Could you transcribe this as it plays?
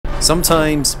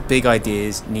Sometimes big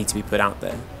ideas need to be put out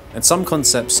there, and some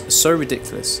concepts are so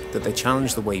ridiculous that they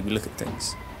challenge the way we look at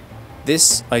things.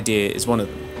 This idea is one of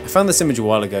them. I found this image a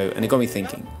while ago and it got me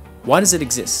thinking, why does it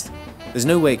exist? There's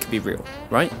no way it could be real,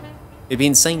 right? It'd be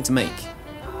insane to make.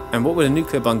 And what would a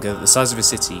nuclear bunker the size of a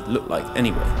city look like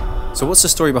anyway? So what's the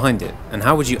story behind it, and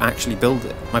how would you actually build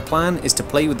it? My plan is to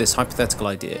play with this hypothetical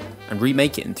idea and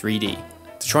remake it in 3D,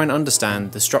 to try and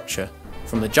understand the structure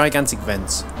from the gigantic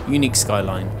vents, unique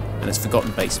skyline, and its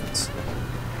forgotten basements.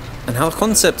 And how the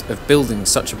concept of building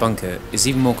such a bunker is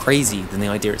even more crazy than the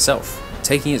idea itself,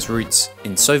 taking its roots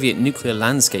in Soviet nuclear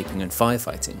landscaping and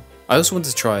firefighting. I also want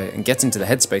to try and get into the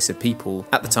headspace of people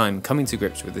at the time coming to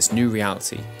grips with this new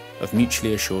reality of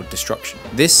mutually assured destruction.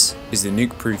 This is the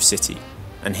nuke-proof city,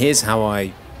 and here's how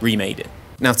I remade it.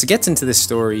 Now, to get into this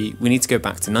story, we need to go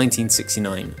back to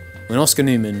 1969, when Oscar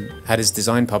Newman had his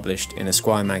design published in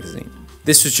Esquire magazine.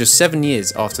 This was just 7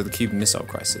 years after the Cuban Missile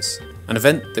Crisis, an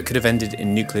event that could have ended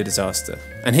in nuclear disaster.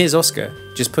 And here's Oscar,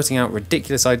 just putting out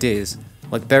ridiculous ideas,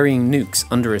 like burying nukes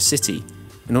under a city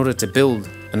in order to build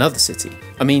another city.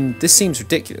 I mean, this seems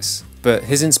ridiculous, but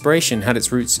his inspiration had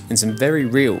its roots in some very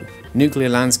real nuclear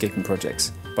landscaping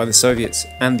projects by the Soviets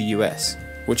and the US,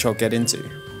 which I'll get into.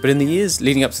 But in the years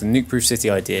leading up to the nuke-proof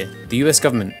city idea, the US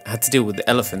government had to deal with the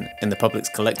elephant in the public's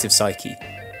collective psyche,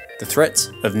 the threat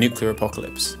of nuclear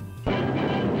apocalypse.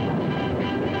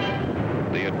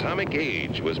 The atomic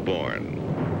age was born.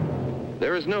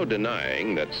 There is no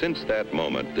denying that since that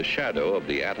moment, the shadow of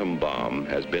the atom bomb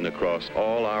has been across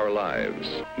all our lives.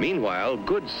 Meanwhile,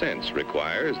 good sense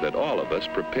requires that all of us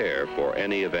prepare for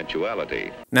any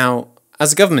eventuality. Now,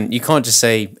 as a government, you can't just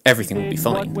say everything will be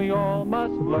fine. We all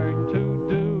must learn to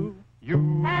do. You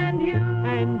and you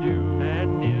and you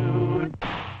and you.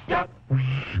 Yep.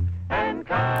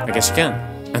 I guess you can.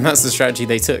 And that's the strategy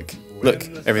they took. Look,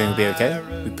 everything will be okay.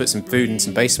 We put some food in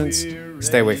some basements,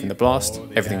 stay away from the blast,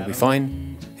 everything will be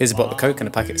fine. Here's a bottle of Coke and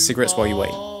a packet of cigarettes while you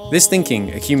wait. This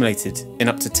thinking accumulated in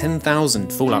up to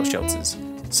 10,000 fallout shelters,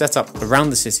 set up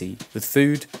around the city with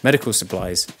food, medical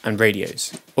supplies, and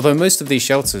radios. Although most of these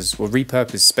shelters were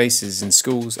repurposed spaces in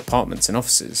schools, apartments, and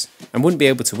offices, and wouldn't be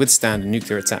able to withstand a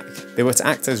nuclear attack, they were to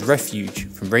act as refuge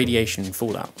from radiation and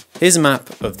fallout. Here's a map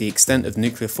of the extent of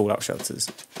nuclear fallout shelters,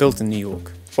 built in New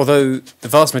York. Although the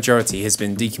vast majority has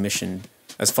been decommissioned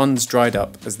as funds dried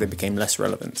up as they became less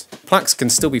relevant. Plaques can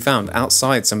still be found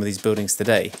outside some of these buildings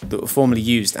today that were formerly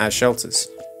used as shelters.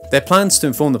 Their plans to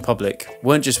inform the public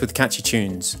weren't just with catchy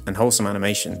tunes and wholesome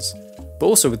animations, but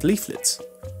also with leaflets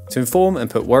to inform and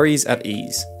put worries at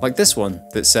ease, like this one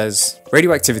that says,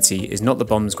 "Radioactivity is not the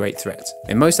bomb's great threat.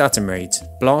 In most atom raids,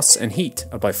 blasts and heat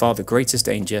are by far the greatest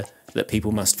danger that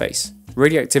people must face.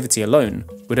 Radioactivity alone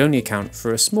would only account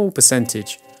for a small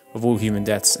percentage of all human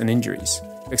deaths and injuries,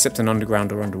 except in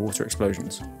underground or underwater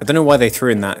explosions." I don't know why they threw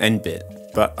in that end bit,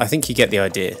 but I think you get the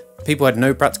idea. People had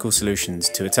no practical solutions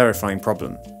to a terrifying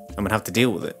problem and would have to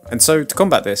deal with it. And so, to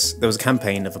combat this, there was a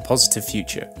campaign of a positive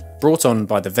future, brought on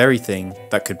by the very thing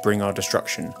that could bring our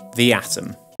destruction, the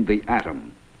atom. The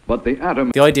atom. But the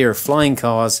atom... The idea of flying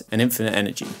cars and infinite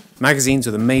energy. Magazines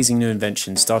with amazing new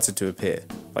inventions started to appear,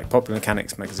 like Popular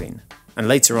Mechanics magazine, and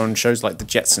later on shows like The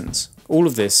Jetsons. All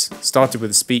of this started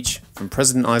with a speech from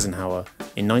President Eisenhower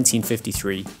in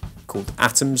 1953 called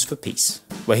Atoms for Peace,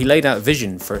 where he laid out a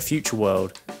vision for a future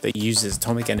world that uses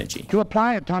atomic energy. To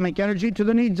apply atomic energy to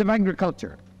the needs of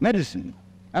agriculture, medicine,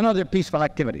 and other peaceful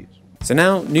activities. So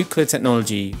now, nuclear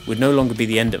technology would no longer be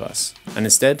the end of us, and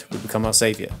instead would become our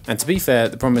saviour. And to be fair,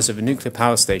 the promise of nuclear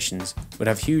power stations would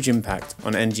have huge impact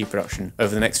on energy production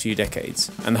over the next few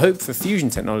decades, and the hope for fusion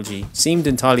technology seemed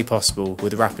entirely possible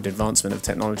with the rapid advancement of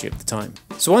technology at the time.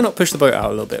 So why not push the boat out a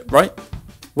little bit, right?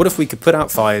 What if we could put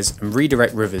out fires and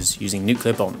redirect rivers using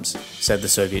nuclear bombs, said the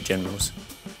Soviet generals.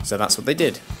 So that's what they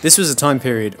did. This was a time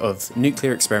period of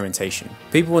nuclear experimentation.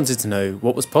 People wanted to know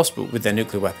what was possible with their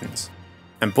nuclear weapons.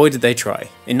 And boy did they try.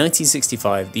 In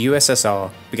 1965, the USSR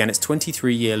began its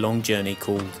 23-year-long journey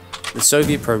called the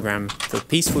Soviet Program for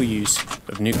Peaceful Use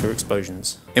of Nuclear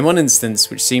Explosions. In one instance,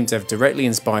 which seemed to have directly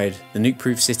inspired the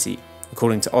nuke-proof city,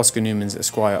 according to Oscar Newman's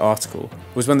Esquire article,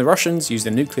 was when the Russians used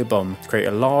a nuclear bomb to create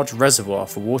a large reservoir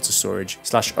for water storage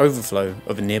 / overflow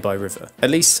of a nearby river. At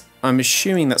least, I'm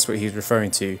assuming that's what he's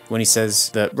referring to when he says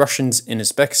that Russians in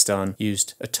Uzbekistan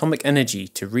used atomic energy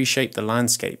to reshape the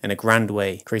landscape in a grand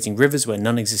way, creating rivers where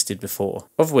none existed before.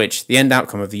 Of which, the end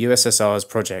outcome of the USSR's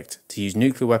project to use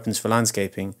nuclear weapons for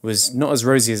landscaping was not as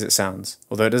rosy as it sounds,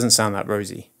 although it doesn't sound that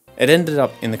rosy. It ended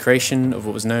up in the creation of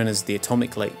what was known as the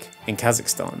Atomic Lake in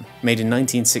Kazakhstan, made in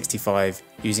 1965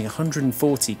 using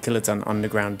 140 kiloton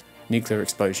underground nuclear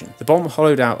explosion. The bomb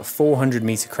hollowed out a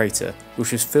 400-metre crater,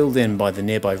 which was filled in by the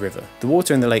nearby river. The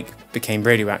water in the lake became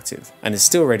radioactive, and is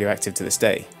still radioactive to this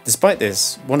day. Despite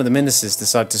this, one of the ministers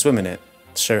decided to swim in it,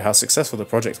 to show how successful the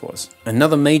project was.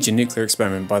 Another major nuclear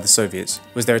experiment by the Soviets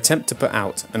was their attempt to put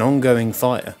out an ongoing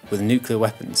fire with nuclear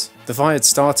weapons. The fire had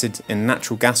started in a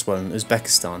natural gas well in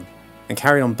Uzbekistan and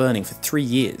carried on burning for 3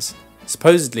 years,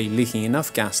 supposedly leaking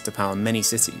enough gas to power many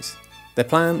cities. Their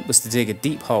plan was to dig a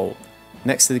deep hole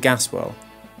next to the gas well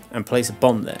and place a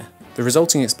bomb there. The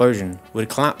resulting explosion would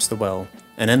collapse the well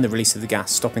and end the release of the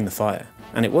gas, stopping the fire.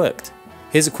 And it worked.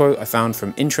 Here's a quote I found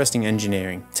from Interesting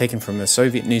Engineering, taken from a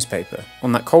Soviet newspaper.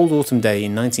 On that cold autumn day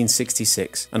in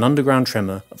 1966, an underground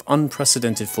tremor of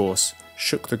unprecedented force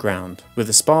shook the ground, with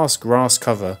a sparse grass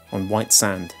cover on white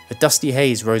sand. A dusty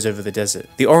haze rose over the desert.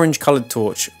 The orange-coloured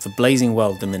torch of the blazing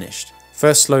well diminished,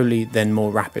 first slowly, then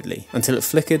more rapidly, until it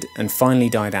flickered and finally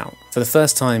died out. For the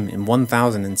first time in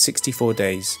 1,064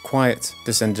 days, quiet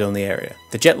descended on the area.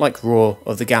 The jet-like roar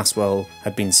of the gas well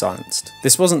had been silenced.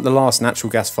 This wasn't the last natural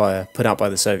gas fire put out by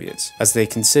the Soviets, as they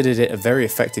considered it a very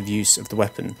effective use of the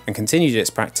weapon and continued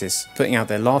its practice, putting out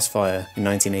their last fire in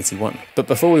 1981. But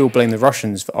before we all blame the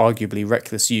Russians for arguably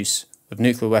reckless use of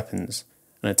nuclear weapons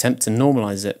and attempt to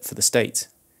normalise it for the state,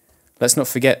 let's not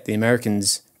forget the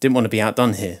Americans didn't want to be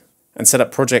outdone here, and set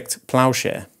up Project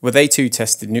Plowshare, where they too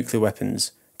tested nuclear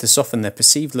weapons to soften their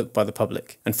perceived look by the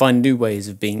public and find new ways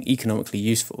of being economically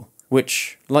useful,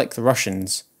 which, like the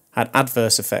Russians, had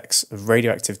adverse effects of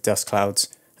radioactive dust clouds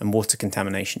and water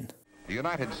contamination. The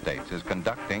United States is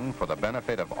conducting, for the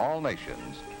benefit of all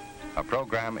nations, a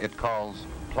program it calls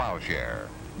Plowshare.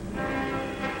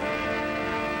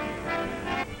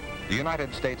 The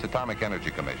United States Atomic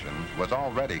Energy Commission was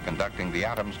already conducting the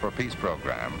Atoms for Peace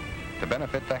program to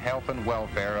benefit the health and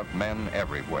welfare of men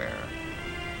everywhere,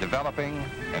 developing,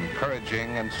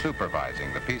 encouraging, and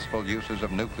supervising the peaceful uses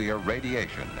of nuclear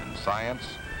radiation in science.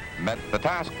 The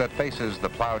task that faces the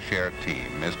Plowshare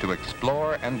team is to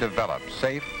explore and develop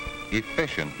safe,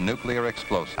 efficient nuclear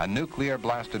explosives. A nuclear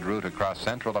blasted route across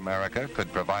Central America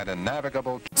could provide a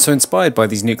navigable... So inspired by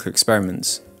these nuclear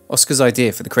experiments, Oscar's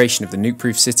idea for the creation of the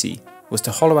nuke-proof city was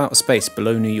to hollow out a space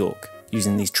below New York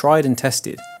using these tried and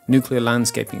tested nuclear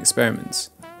landscaping experiments,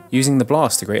 using the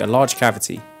blast to create a large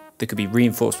cavity that could be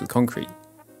reinforced with concrete.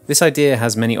 This idea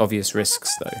has many obvious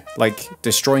risks though, like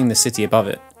destroying the city above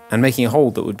it and making a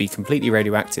hole that would be completely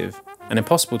radioactive and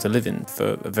impossible to live in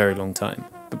for a very long time.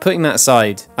 But putting that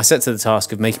aside, I set to the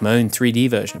task of making my own 3D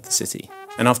version of the city.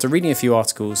 And after reading a few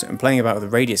articles and playing about with a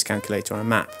radius calculator on a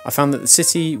map, I found that the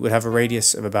city would have a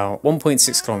radius of about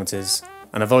 1.6 kilometers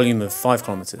and a volume of 5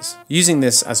 kilometers. Using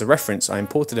this as a reference, I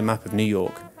imported a map of New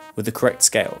York with the correct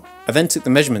scale. I then took the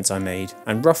measurements I made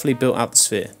and roughly built out the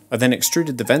sphere. I then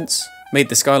extruded the vents, made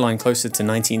the skyline closer to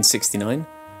 1969,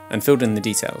 and filled in the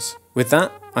details. With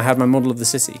that, I had my model of the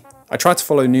city. I tried to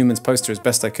follow Newman's poster as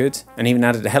best I could, and even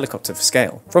added a helicopter for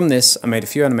scale. From this, I made a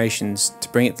few animations to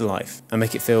bring it to life and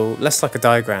make it feel less like a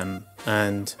diagram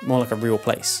and more like a real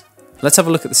place. Let's have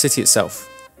a look at the city itself,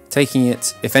 taking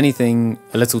it, if anything,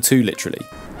 a little too literally.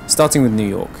 Starting with New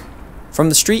York. From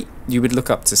the street, you would look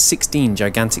up to 16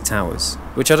 gigantic towers,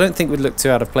 which I don't think would look too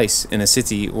out of place in a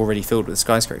city already filled with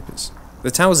skyscrapers.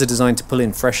 The towers are designed to pull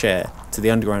in fresh air to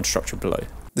the underground structure below.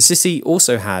 The city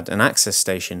also had an access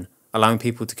station, allowing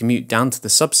people to commute down to the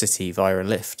sub-city via a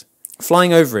lift.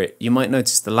 Flying over it, you might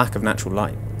notice the lack of natural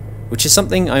light, which is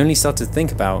something I only started to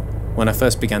think about when I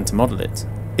first began to model it.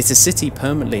 It's a city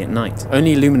permanently at night,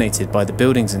 only illuminated by the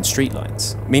buildings and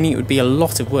streetlights, meaning it would be a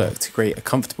lot of work to create a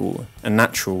comfortable and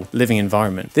natural living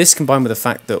environment. This combined with the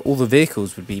fact that all the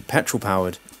vehicles would be petrol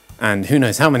powered, and who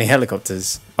knows how many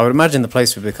helicopters, I would imagine the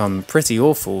place would become pretty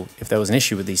awful if there was an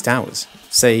issue with these towers.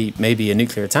 Say, maybe a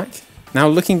nuclear attack? Now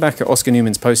looking back at Oscar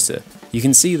Newman's poster, you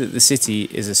can see that the city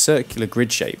is a circular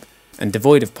grid shape and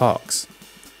devoid of parks.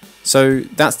 So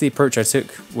that's the approach I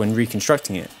took when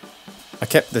reconstructing it. I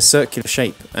kept the circular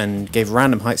shape and gave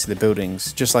random heights to the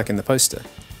buildings, just like in the poster.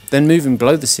 Then moving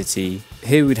below the city,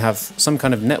 here we'd have some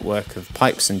kind of network of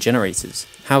pipes and generators,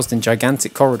 housed in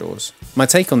gigantic corridors. My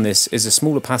take on this is a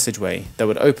smaller passageway that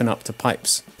would open up to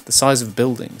pipes, the size of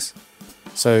buildings.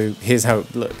 So here's how it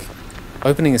would look.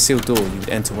 Opening a sealed door, you would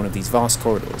enter one of these vast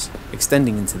corridors,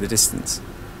 extending into the distance.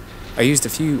 I used a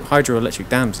few hydroelectric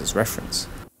dams as reference.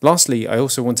 Lastly, I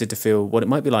also wanted to feel what it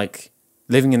might be like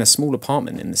living in a small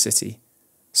apartment in the city.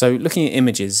 So looking at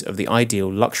images of the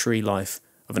ideal luxury life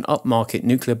of an upmarket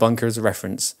nuclear bunker as a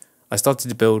reference, I started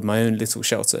to build my own little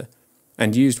shelter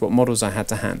and used what models I had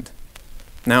to hand.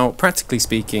 Now, practically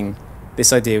speaking,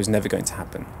 this idea was never going to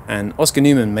happen, and Oscar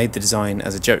Newman made the design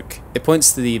as a joke. It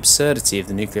points to the absurdity of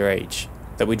the nuclear age,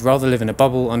 that we'd rather live in a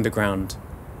bubble underground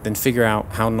than figure out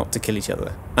how not to kill each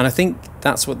other. And I think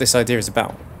that's what this idea is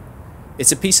about.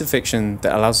 It's a piece of fiction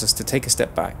that allows us to take a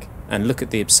step back and look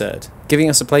at the absurd, giving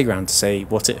us a playground to say,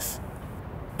 what if?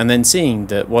 And then seeing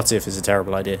that what if is a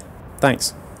terrible idea.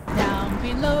 Thanks. Down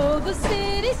below the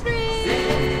city streets,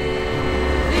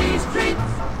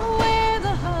 where the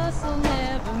hustle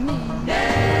never meets.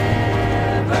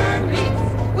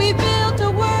 We built a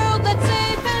world that's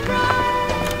safe and bright,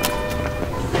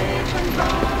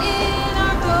 in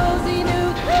our cozy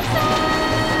nuclear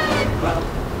side.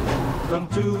 Welcome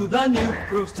to the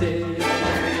nuke-proof city.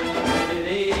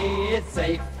 It's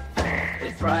safe,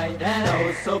 it's bright and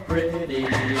oh so pretty.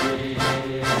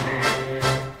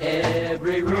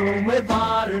 Every room with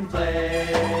modern flair.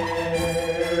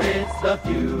 It's the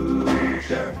future.